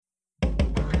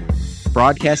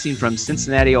Broadcasting from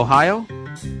Cincinnati, Ohio,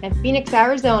 and Phoenix,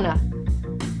 Arizona.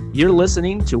 You're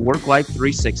listening to Work Life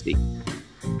 360.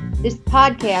 This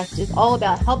podcast is all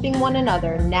about helping one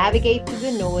another navigate through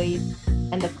the noise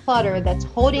and the clutter that's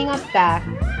holding us back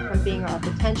from being our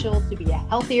potential to be a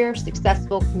healthier,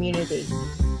 successful community.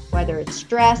 Whether it's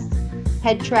stress,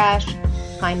 head trash,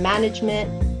 time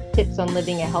management, tips on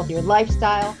living a healthier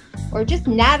lifestyle, or just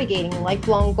navigating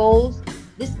lifelong goals,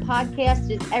 this podcast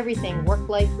is everything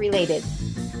work-life related.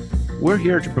 We're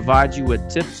here to provide you with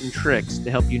tips and tricks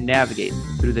to help you navigate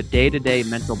through the day-to-day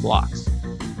mental blocks.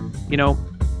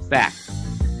 Fact,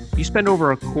 you spend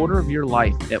over a quarter of your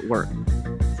life at work.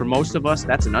 For most of us,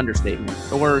 that's an understatement.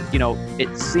 Or,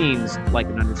 it seems like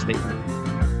an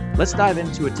understatement. Let's dive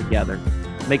into it together.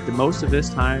 Make the most of this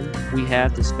time we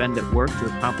have to spend at work to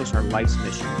accomplish our life's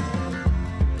mission.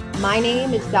 My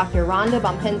name is Dr. Rhonda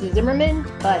Bompenza Zimmerman,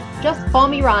 but just call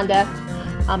me Rhonda.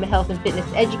 I'm a health and fitness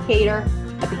educator,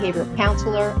 a behavioral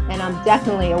counselor, and I'm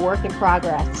definitely a work in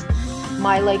progress.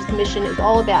 My life's mission is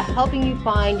all about helping you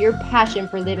find your passion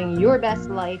for living your best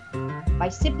life by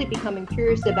simply becoming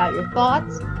curious about your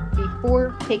thoughts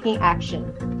before taking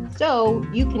action, so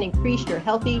you can increase your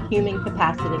healthy human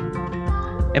capacity.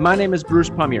 And my name is Bruce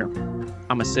Pumier.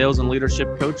 I'm a sales and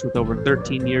leadership coach with over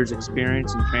 13 years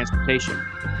experience in transportation.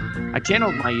 I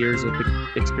channeled my years of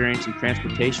experience in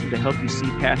transportation to help you see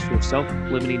past your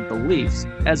self-limiting beliefs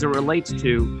as it relates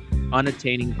to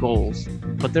unattaining goals.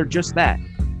 But they're just that,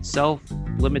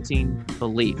 self-limiting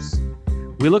beliefs.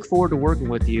 We look forward to working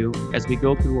with you as we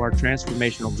go through our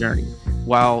transformational journey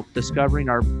while discovering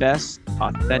our best,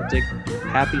 authentic,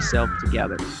 happy self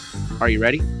together. Are you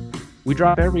ready? We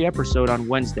drop every episode on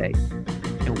Wednesday.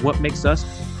 And what makes us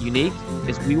unique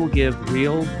is we will give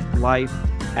real-life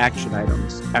action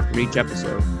items after each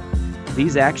episode.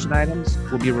 These action items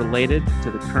will be related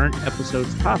to the current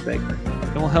episode's topic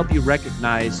and will help you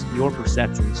recognize your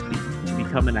perceptions to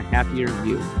becoming a happier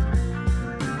you.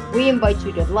 We invite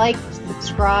you to like,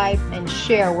 subscribe, and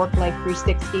share Work Life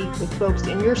 360 with folks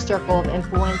in your circle of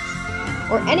influence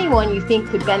or anyone you think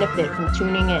could benefit from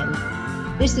tuning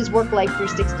in. This is Work Life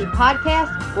 360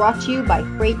 podcast brought to you by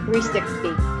Freight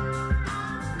 360.